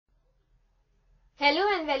Hello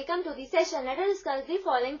and welcome to the session. Let us discuss the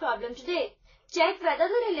following problem today. Check whether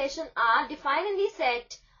the relation R defined in the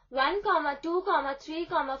set 1, 2, 3,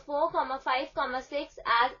 4, 5, 6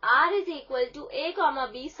 as R is equal to A,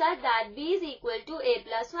 B such that B is equal to A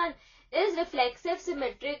plus 1 is reflexive,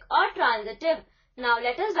 symmetric or transitive. Now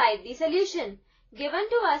let us write the solution. Given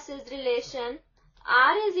to us is relation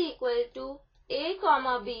R is equal to A,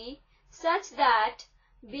 B such that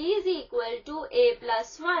B is equal to A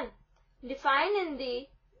plus 1. Defined in the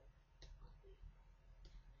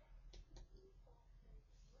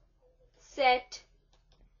set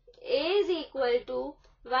A is equal to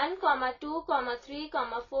 1, 2, 3,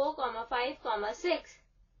 4, 5, 6.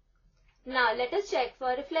 Now let us check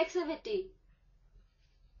for reflexivity.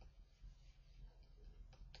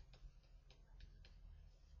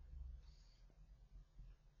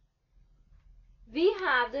 We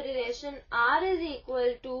have the relation R is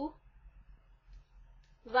equal to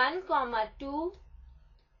 1, 2,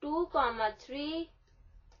 2, 3,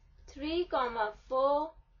 3,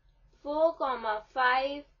 4, 4,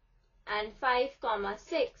 5 and 5,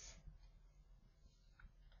 6.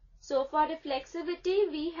 So for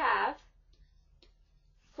reflexivity we have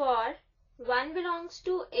for 1 belongs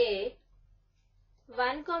to A,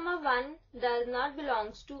 1, 1 does not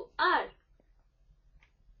belongs to R.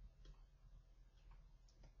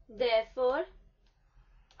 Therefore,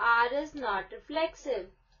 R is not reflexive.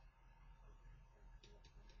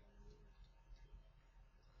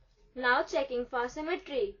 Now checking for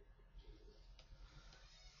symmetry.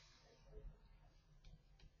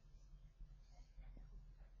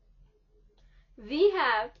 We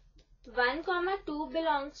have 1, 2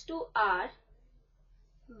 belongs to R,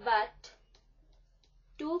 but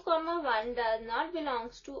 2, 1 does not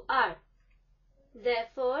belongs to R.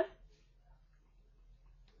 Therefore,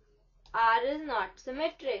 R is not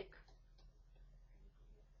symmetric.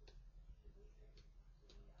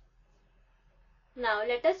 Now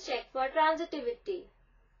let us check for transitivity.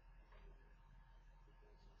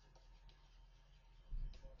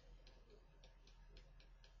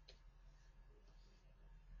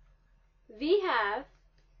 We have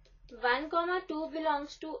 1, 2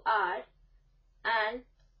 belongs to R and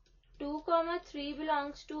 2, 3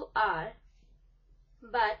 belongs to R,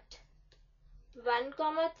 but 1,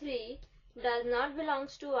 3 does not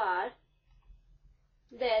belongs to R.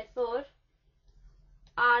 Therefore,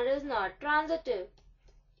 R is not transitive.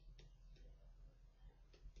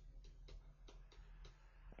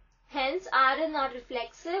 Hence, R is not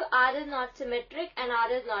reflexive, R is not symmetric and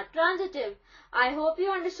R is not transitive. I hope you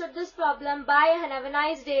understood this problem. Bye and have a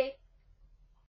nice day.